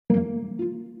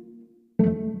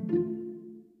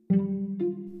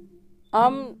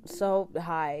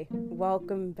Hi,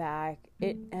 welcome back.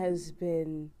 It has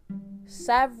been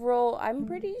I'm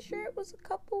pretty sure it was a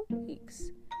couple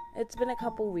weeks. It's been a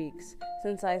couple weeks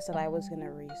since I said I was going to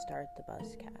restart the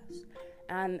Buzzcast.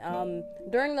 And,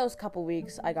 during those couple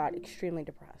weeks, I got extremely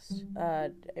depressed.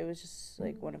 It was just,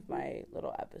 one of my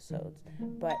little episodes.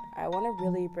 But I want to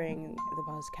really bring the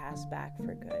Buzzcast back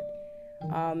for good.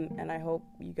 And I hope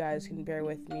you guys can bear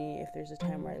with me if there's a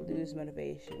time where I lose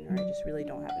motivation or I just really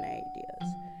don't have any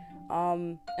ideas.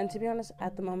 And to be honest,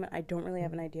 at the moment, I don't really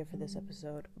have an idea for this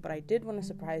episode, but I did want to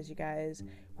surprise you guys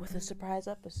with a surprise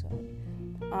episode.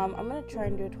 I'm going to try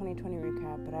and do a 2020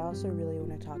 recap, but I also really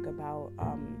want to talk about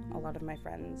a lot of my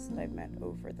friends that I've met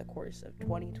over the course of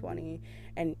 2020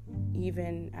 and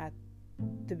even at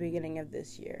the beginning of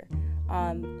this year.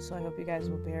 So I hope you guys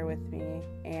will bear with me,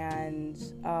 and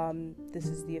this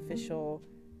is the official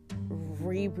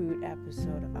reboot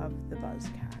episode of the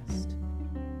Buzzcast.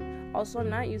 Also, I'm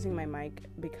not using my mic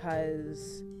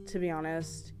because, to be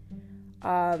honest,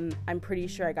 I'm pretty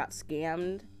sure I got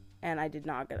scammed, and I did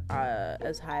not get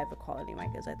as high of a quality mic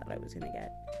as I thought I was going to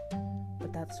get.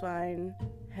 But that's fine.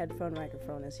 Headphone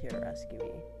microphone is here to rescue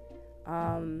me.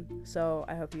 So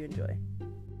I hope you enjoy.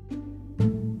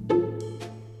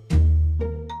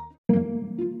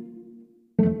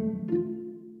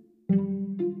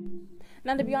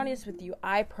 Now, to be honest with you,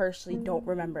 I personally don't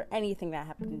remember anything that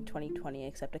happened in 2020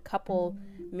 except a couple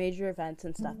major events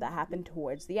and stuff that happened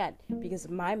towards the end, because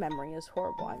my memory is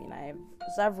horrible. I mean, I have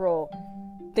several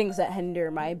things that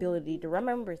hinder my ability to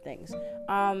remember things.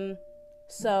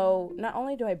 So not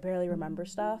only do I barely remember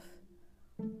stuff,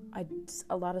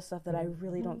 a lot of stuff that I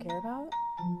really don't care about,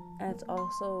 and it's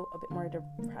also a bit more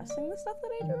depressing, the stuff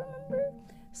that I do remember.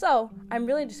 So, I'm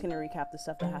really just going to recap the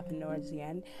stuff that happened towards the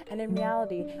end, and in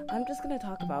reality, I'm just going to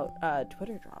talk about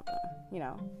Twitter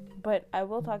drama, but I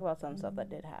will talk about some stuff that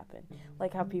did happen,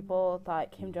 like how people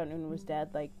thought Kim Jong-un was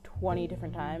dead, 20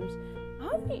 different times.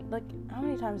 How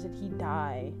many times did he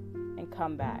die and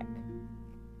come back?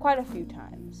 Quite a few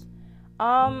times.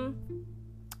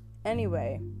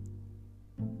 Anyway,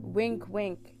 wink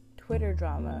wink, Twitter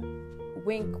drama.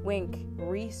 Wink, wink,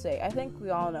 resay. I think we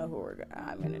all know who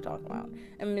I'm going to talk about.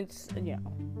 I mean, it's,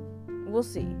 we'll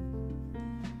see.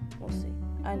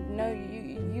 I know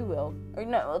you will. Or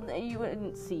no, you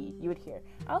wouldn't see. You would hear.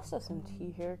 I also have some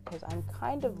tea here because I'm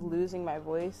kind of losing my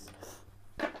voice.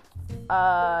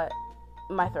 My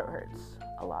throat hurts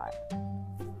a lot.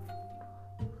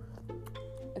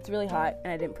 It's really hot,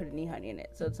 and I didn't put any honey in it,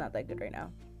 so it's not that good right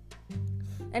now.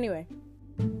 Anyway.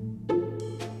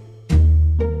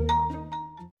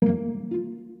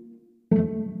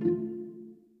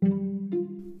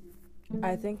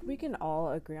 I think we can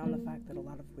all agree on the fact that a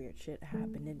lot of weird shit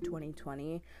happened in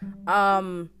 2020.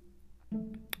 A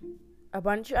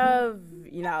bunch of,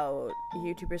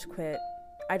 YouTubers quit.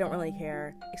 I don't really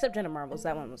care. Except Jenna Marbles.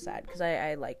 That one was sad because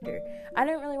I liked her. I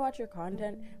didn't really watch her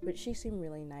content, but she seemed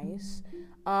really nice.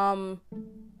 And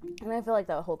I feel like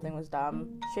that whole thing was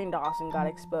dumb. Shane Dawson got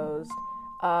exposed.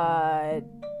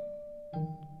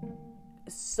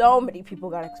 So many people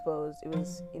got exposed. It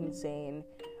was insane.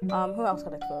 Who else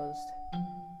got exposed?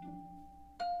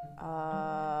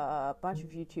 A bunch of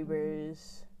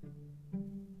YouTubers.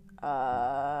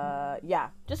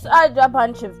 Just a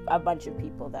bunch of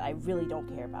people that I really don't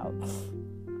care about.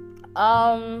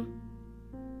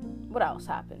 What else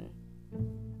happened?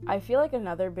 I feel like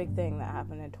another big thing that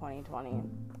happened in 2020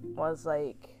 was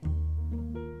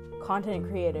content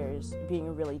creators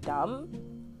being really dumb.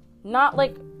 Not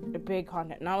big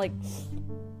content, not like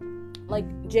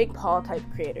Jake Paul type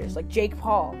creators, like Jake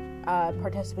Paul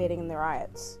participating in the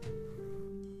riots,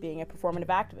 being a performative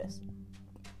activist.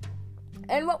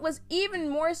 And what was even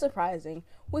more surprising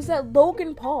was that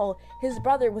Logan Paul, his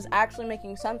brother, was actually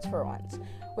making sense for once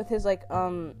with his I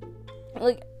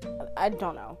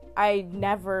don't know. I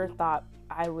never thought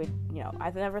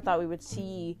we would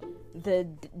see the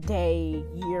day,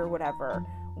 year, whatever,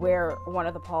 where one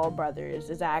of the Paul brothers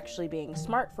is actually being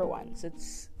smart for once.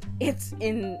 It's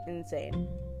insane.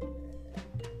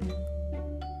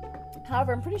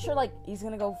 However, I'm pretty sure he's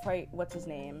gonna go fight what's his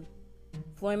name,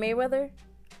 Floyd Mayweather.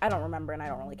 I don't remember and I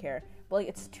don't really care. But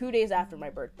it's 2 days after my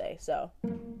birthday, so.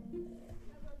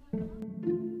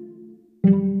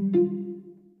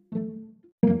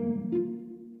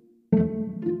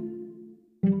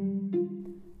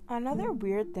 Another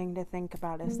weird thing to think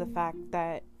about is the fact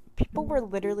that people were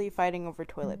literally fighting over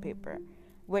toilet paper,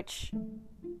 which,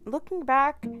 looking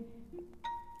back,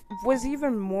 was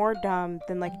even more dumb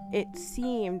than like it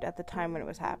seemed at the time when it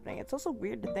was happening. It's also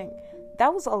weird to think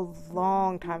that was a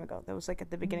long time ago. That was like at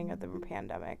the beginning of the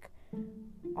pandemic.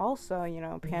 Also,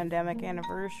 pandemic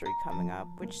anniversary coming up,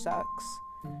 which sucks.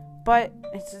 But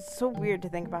it's just so weird to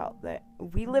think about that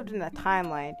we lived in a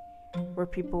timeline where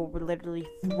people were literally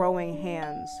throwing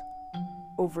hands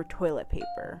over toilet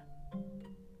paper.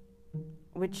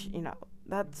 Which,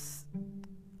 that's...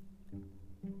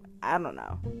 I don't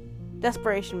know.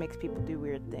 Desperation makes people do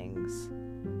weird things.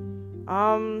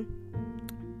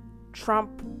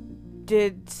 Trump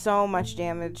did so much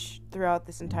damage throughout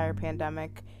this entire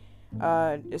pandemic.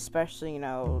 Especially,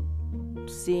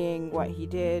 seeing what he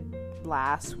did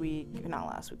like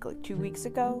 2 weeks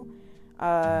ago.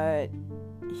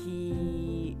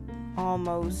 He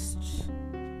almost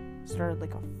started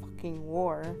like a fucking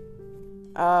war.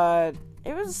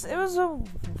 It was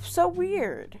so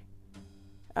weird.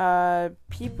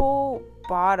 People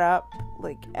bought up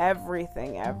like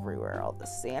everything everywhere, all the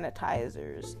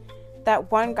sanitizers.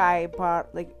 That one guy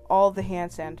bought like all the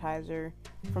hand sanitizer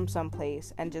from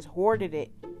someplace and just hoarded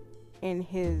it in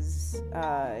his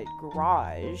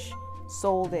garage,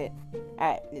 sold it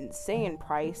at insane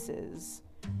prices.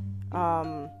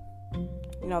 There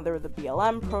were the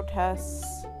BLM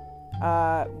protests,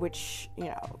 which,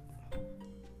 it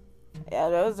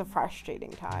was a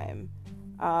frustrating time.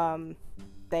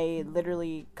 They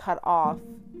literally cut off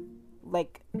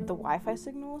like the Wi-Fi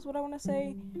signal is what I want to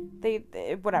say.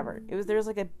 Whatever. There was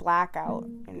like a blackout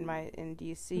in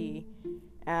DC,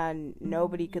 and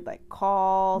nobody could like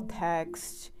call,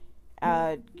 text.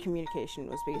 Communication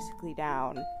was basically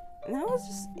down, and that was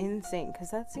just insane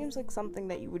because that seems like something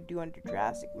that you would do under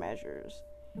drastic measures.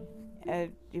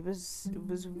 It was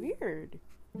weird.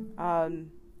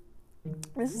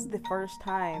 This is the first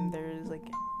time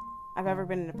I've ever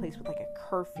been in a place with like a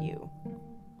curfew.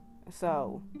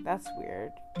 So, that's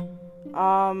weird.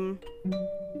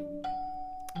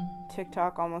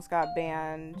 TikTok almost got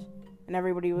banned, and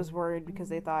everybody was worried because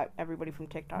they thought everybody from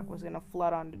TikTok was gonna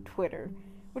flood onto Twitter,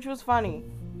 which was funny,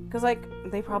 because, like,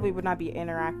 they probably would not be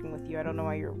interacting with you. I don't know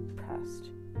why you're pressed.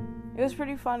 It was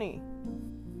pretty funny.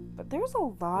 But there was a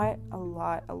lot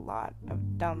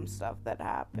of dumb stuff that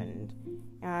happened,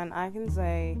 and I can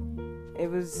say it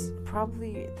was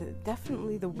probably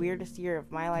definitely the weirdest year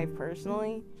of my life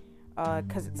personally,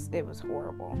 because it was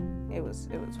horrible. It was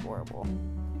horrible.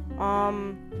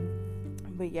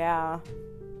 But yeah,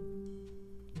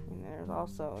 and there's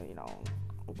also,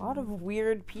 a lot of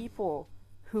weird people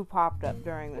who popped up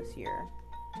during this year.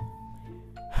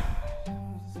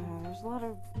 There's a lot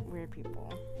of weird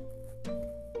people.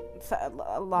 It's a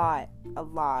lot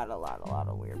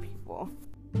of weird people.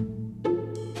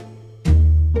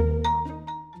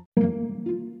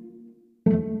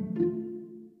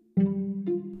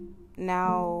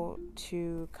 Now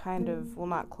to kind of,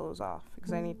 not close off,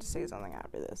 because I need to say something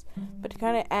after this, but to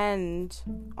kind of end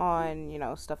on,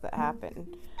 stuff that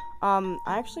happened. I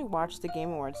actually watched the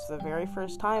Game Awards for the very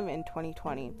first time in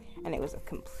 2020, and it was a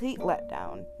complete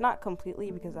letdown. Not completely,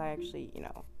 because I actually,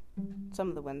 some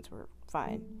of the wins were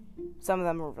fine. Some of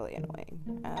them were really annoying.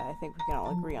 I think we can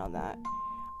all agree on that.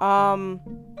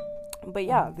 But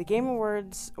yeah, the Game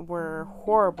Awards were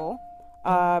horrible,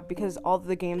 because all of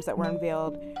the games that were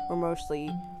unveiled were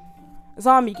mostly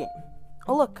zombie game.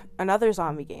 Oh look, another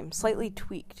zombie game, slightly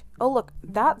tweaked. Oh look,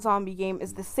 that zombie game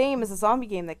is the same as the zombie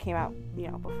game that came out,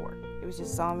 before. It was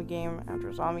just zombie game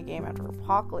after zombie game after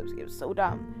apocalypse. It was so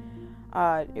dumb.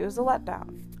 It was a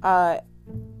letdown.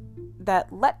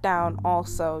 That letdown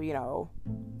also,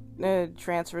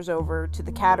 transfers over to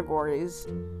the categories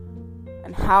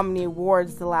and how many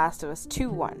awards The Last of Us 2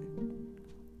 won.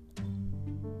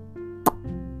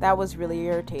 That was really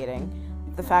irritating.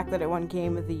 The fact that it won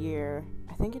Game of the Year,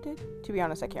 I think it did. To be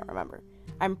honest, I can't remember.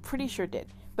 I'm pretty sure it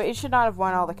did. But it should not have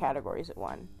won all the categories it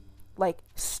won. Like,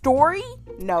 story?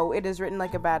 No, it is written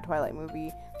like a bad Twilight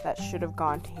movie that should have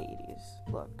gone to Hades.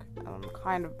 Look, I'm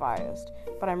kind of biased.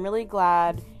 But I'm really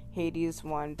glad Hades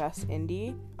won Best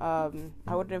Indie.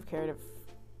 I wouldn't have cared if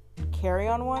Carry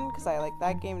On won, because I like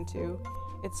that game too.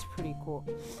 It's pretty cool.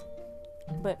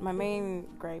 But my main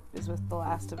gripe is with The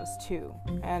Last of Us 2.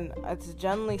 And it's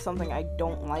generally something I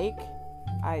don't like.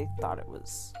 I thought it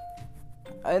was...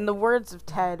 In the words of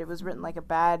Ted, it was written like a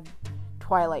bad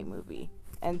Twilight movie.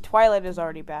 And Twilight is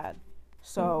already bad.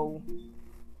 So,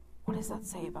 what does that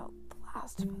say about The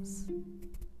Last of Us?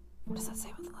 What does that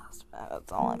say about The Last of Us?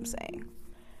 That's all I'm saying.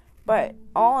 But,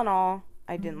 all in all,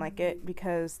 I didn't like it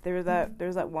because there's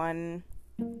that one...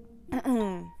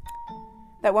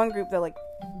 that one group that, like,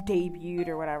 debuted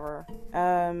or whatever.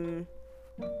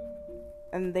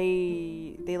 and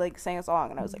they like sang a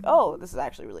song, and I was like, oh, this is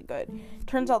actually really good.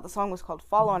 Turns out the song was called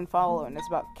Follow and Follow, and it's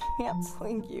about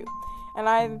canceling you. And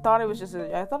I thought it was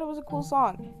a cool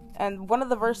song. And one of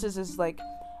the verses is like,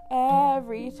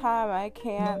 every time I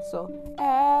cancel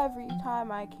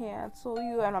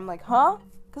you. And I'm like, huh?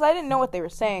 Because I didn't know what they were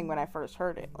saying when I first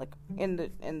heard it, like, in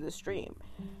the stream.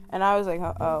 And I was like,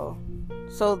 oh,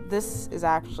 so this is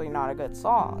actually not a good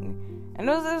song. And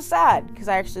it was sad, because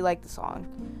I actually liked the song.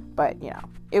 But,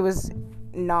 it was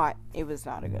not a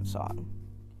good song.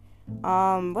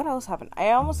 What else happened?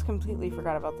 I almost completely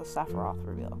forgot about the Sephiroth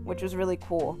reveal, which was really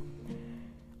cool.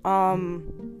 I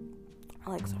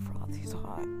like Sephiroth, he's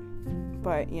hot.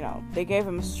 But, they gave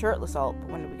him a shirtless ult, but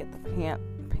when did we get the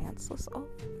pantsless ult?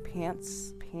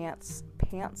 Pantsless.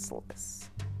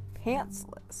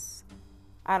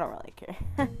 I don't really care.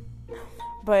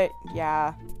 But,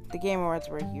 yeah, the Game Awards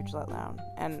were a huge letdown,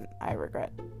 and I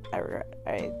regret.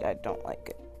 I don't like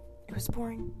it. It was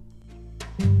boring.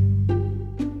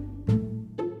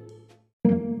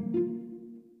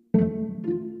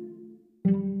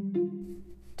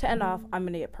 To end off, I'm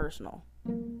gonna get personal.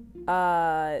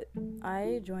 I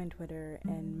joined Twitter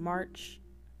in March.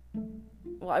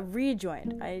 Well, I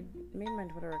rejoined. I made my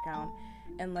Twitter account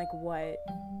in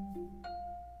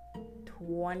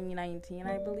 2019,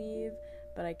 I believe.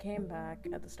 But I came back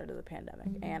at the start of the pandemic,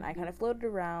 and I kind of floated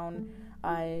around.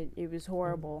 It was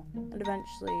horrible, and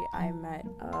eventually I met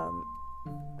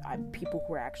people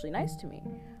who were actually nice to me.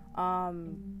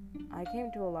 I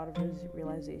came to a lot of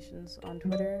realizations on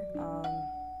Twitter,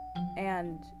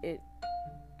 and it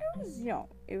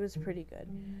was pretty good.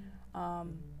 I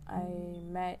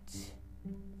met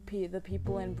the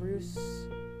people in Bruce,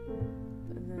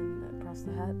 and then across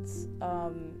the hats,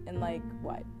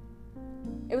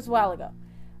 it was a while ago.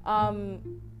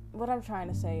 What I'm trying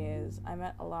to say is I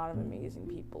met a lot of amazing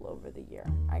people over the year.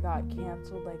 I got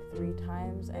canceled 3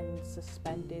 times and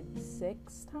suspended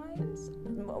 6 times.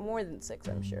 More than 6,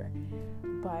 I'm sure.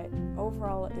 But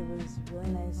overall, it was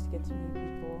really nice to get to meet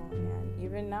people. And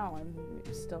even now, I'm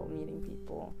still meeting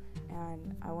people.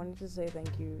 And I wanted to say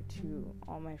thank you to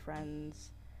all my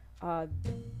friends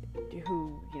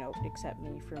who, accept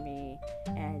me for me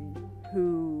and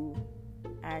who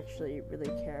actually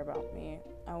really care about me.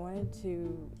 I wanted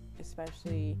to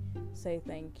especially say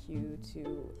thank you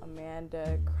to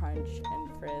Amanda, Crunch, and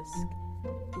Frisk.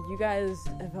 You guys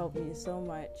have helped me so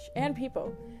much, and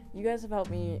people. You guys have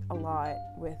helped me a lot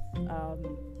with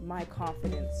my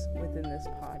confidence within this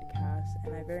podcast,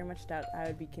 and I very much doubt I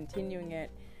would be continuing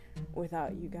it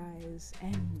without you guys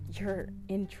and your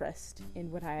interest in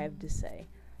what I have to say.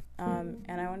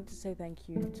 And I wanted to say thank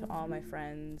you to all my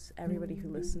friends, everybody who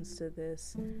listens to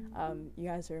this. You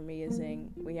guys are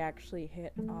amazing. We actually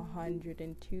hit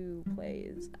 102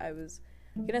 plays. I was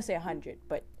gonna say 100,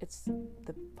 but the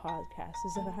podcast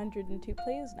is at 102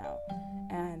 plays now,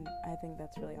 and I think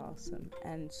that's really awesome.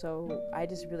 And so I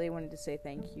just really wanted to say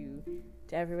thank you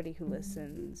to everybody who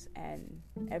listens and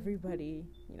everybody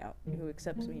who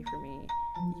accepts me for me.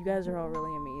 You guys are all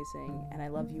really amazing, and I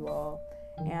love you all.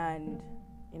 And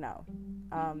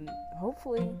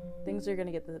hopefully things are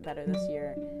gonna get better this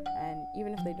year, and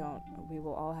even if they don't, we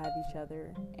will all have each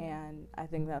other, and I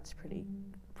think that's pretty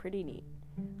neat.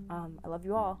 I love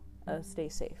you all. Stay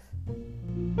safe.